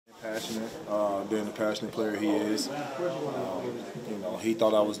Passionate, being the passionate player he is. He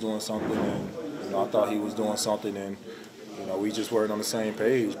thought I was doing something, and I thought he was doing something, and we just weren't on the same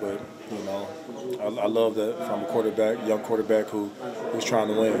page. But I love that from a quarterback, young quarterback who's trying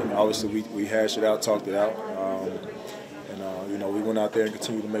to win. Obviously, we hashed it out, talked it out, and we went out there and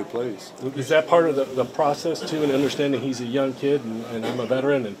continued to make plays. Is that part of the process too, and understanding he's a young kid and I'm a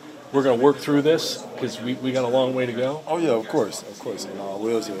veteran, and we're going to work through this because we got a long way to go? Oh yeah, of course.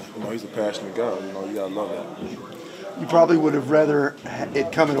 Will's he's a passionate guy. You gotta love that. You probably would have rather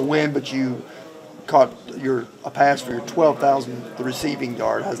it come in a win, but you caught a pass for your 12,000th receiving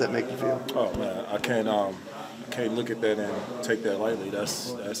yard. How does that make you feel? Oh man, I can't look at that and take that lightly.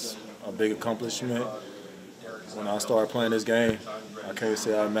 That's a big accomplishment. When I started playing this game, I can't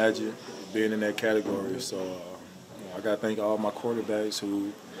say I imagined being in that category. So I got to thank all my quarterbacks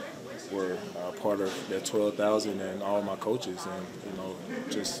who were part of that 12,000 and all my coaches and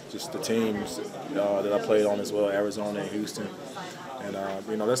just the teams that I played on as well, Arizona and Houston. And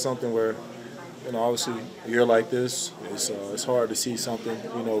that's something where obviously a year like this it's hard to see something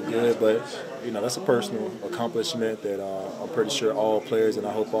good, but that's a personal accomplishment that I'm pretty sure all players and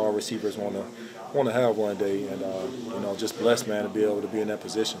I hope all receivers want to have one day, and just blessed, man, to be able to be in that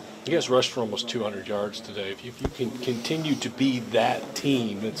position. You guys rushed for almost 200 yards today. If you can continue to be that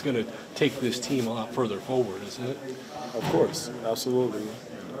team, it's going to take this team a lot further forward, isn't it? Of course, absolutely.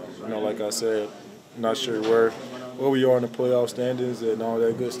 Like I said, I'm not sure where we are in the playoff standings and all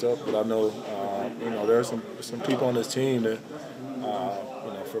that good stuff, but I know there are some people on this team that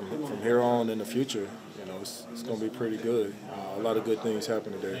from here on in the future, it's going to be pretty good. A lot of good things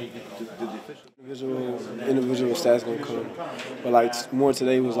happen today. Individual stats gonna come, but more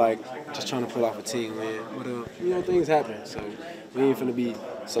today was just trying to pull off a team win. But things happen, so we ain't finna be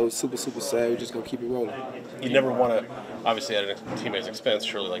so super sad. We're just gonna keep it rolling. You never want to, obviously, at a teammate's expense,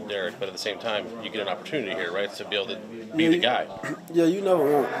 surely like Derek, but at the same time, you get an opportunity here, right, to be able to be the guy. Yeah, you never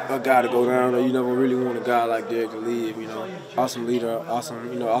want a guy to go down, or you never really want a guy like Derek to leave. Awesome leader,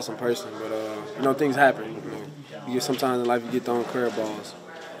 awesome person, but things happen. Sometimes in life you get thrown curveballs.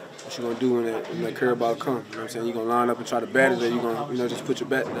 What you gonna do when that curveball come? You know what I'm saying? You gonna line up and try to bat it, or you gonna just put your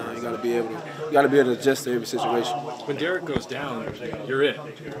bat down. You gotta be able to adjust to every situation. When Derek goes down, you're it.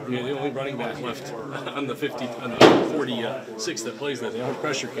 You're the only running back left on the 46 that plays that. The only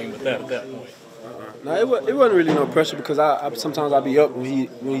pressure came with that at that point. No, it wasn't really no pressure because I sometimes I be up when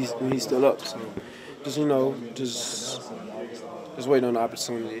he's still up. So just waiting on the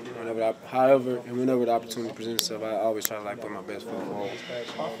opportunity. Whenever the opportunity presents itself, I always try to put my best foot forward.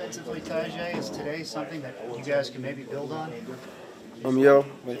 Offensively, Tyjae, is today something that you guys can maybe build on? Yeah,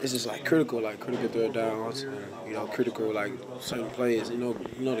 but it's just critical third downs, and critical certain plays.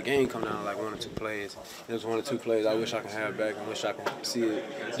 The game come down to 1 or 2 plays. There's 1 or 2 plays I wish I could have back, and wish I could see it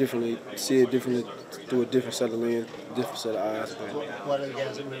differently through a different set of lens, different set of eyes. A lot of the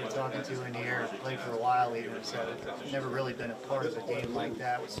guys that we were talking to in here played for a while, even said it's never really been a part of a game like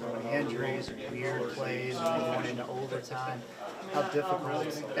that with so many injuries and weird plays and going into overtime. How difficult,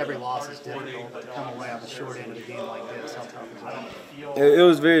 every loss is difficult, but to come away on the short end of the game like this, how tough is that? It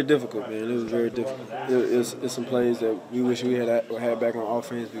was very difficult, man. It was very difficult. It's some plays that we wish we had back on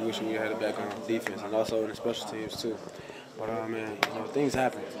offense. We wish we had it back on defense, and also in the special teams too. But man, things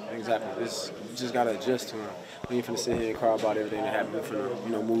happen. You just gotta adjust to them. We ain't finna sit here and cry about everything that happened. We're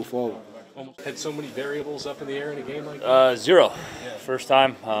finna move forward. Almost had so many variables up in the air in a game like that. 0. First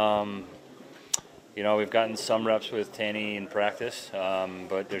time. We've gotten some reps with Tanny in practice,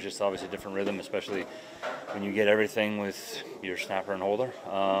 but there's just obviously a different rhythm, especially when you get everything with your snapper and holder.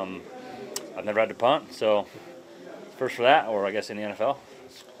 I've never had to punt, so first for that, or I guess in the NFL.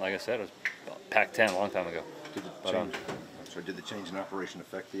 Like I said, it was Pac-10 a long time ago. Did the change in operation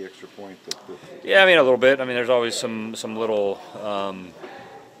affect the extra point? Yeah, a little bit. There's always some little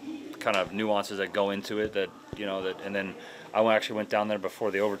kind of nuances that go into it and then I actually went down there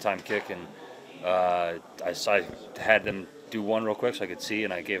before the overtime kick, and I had them do one real quick so I could see,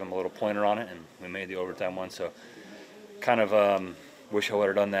 and I gave them a little pointer on it, and we made the overtime one. So kind of wish I would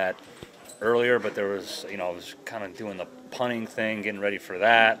have done that earlier, but there was, I was kind of doing the punting thing, getting ready for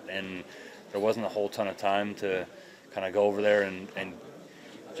that, and there wasn't a whole ton of time to kind of go over there and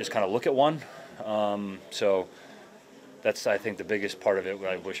just kind of look at one. So that's, I think, the biggest part of it. What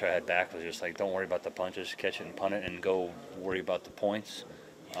I wish I had back was just don't worry about the punch, just catch it and punt it, and go worry about the points.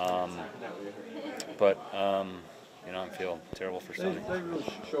 I feel terrible for Sonny. They really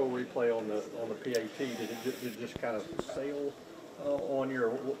show a replay on the PAT. Did it just kind of sail on your?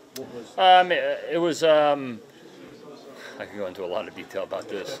 What was? It was. I could go into a lot of detail about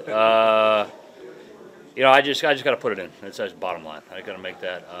this. you know, I just got to put it in. That's the bottom line. I got to make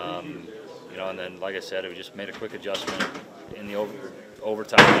that. You know, and then like I said, we just made a quick adjustment in the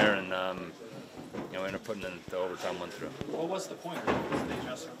overtime there, and you know, we ended up putting the overtime one through. What was the point? What was the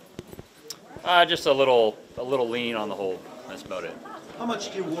adjustment? Just a little lean on the hold. That's about it. How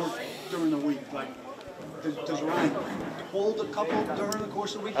much do you work during the week? Like, does Ryan hold a couple during the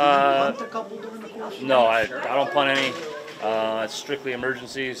course of the week? Do you punt a couple during the course of the week? No, I don't punt any. It's strictly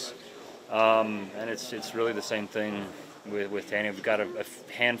emergencies, and it's really the same thing with Tanny. We've got a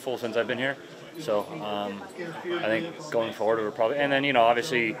handful since I've been here, so I think going forward it'll probably. And then, you know,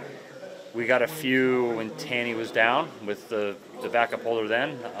 obviously we got a few when Tanny was down with the backup holder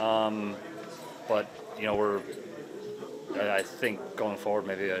then, but you know, I think going forward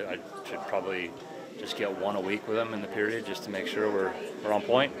maybe I should probably just get one a week with him in the period just to make sure we're on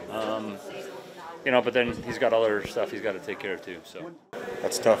point. You know, but then he's got other stuff he's got to take care of too. So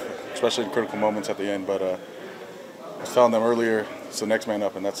that's tough, especially in critical moments at the end. But I was telling them earlier, it's the next man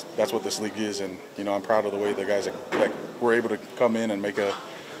up, and that's what this league is. And you know, I'm proud of the way the guys that were able to come in and make a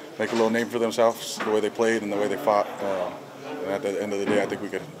little name for themselves, the way they played and the way they fought. And at the end of the day, I think we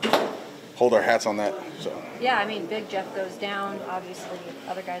could hold our hats on that. So. Yeah, I mean, Big Jeff goes down. Obviously,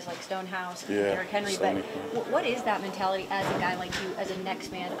 other guys like Stonehouse, and Derrick Henry. Stoney, but what is that mentality as a guy like you, as a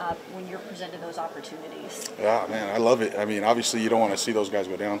next man up, when you're presented those opportunities? Yeah, man, I love it. I mean, obviously, you don't want to see those guys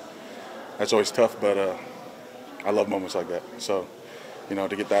go down. That's always tough, but I love moments like that. So, you know,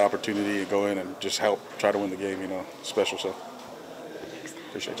 to get that opportunity to go in and just help try to win the game, you know, special. So,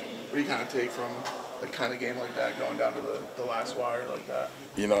 appreciate you. What do you kind of take from a kind of game like that, going down to the last wire like that?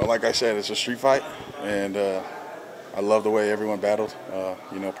 You know, like I said, it's a street fight, and I love the way everyone battled.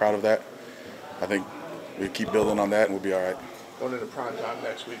 You know, proud of that. I think we keep building on that, and we'll be all right. Going into prime time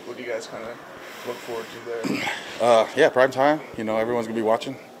next week, what do you guys kind of look forward to there? Yeah, prime time. You know, everyone's going to be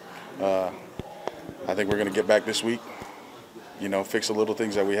watching. I think we're going to get back this week, you know, fix the little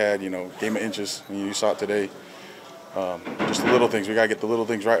things that we had, you know, game of inches. You saw it today. Just the little things. We got to get the little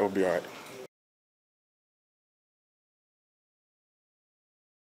things right. We'll be all right.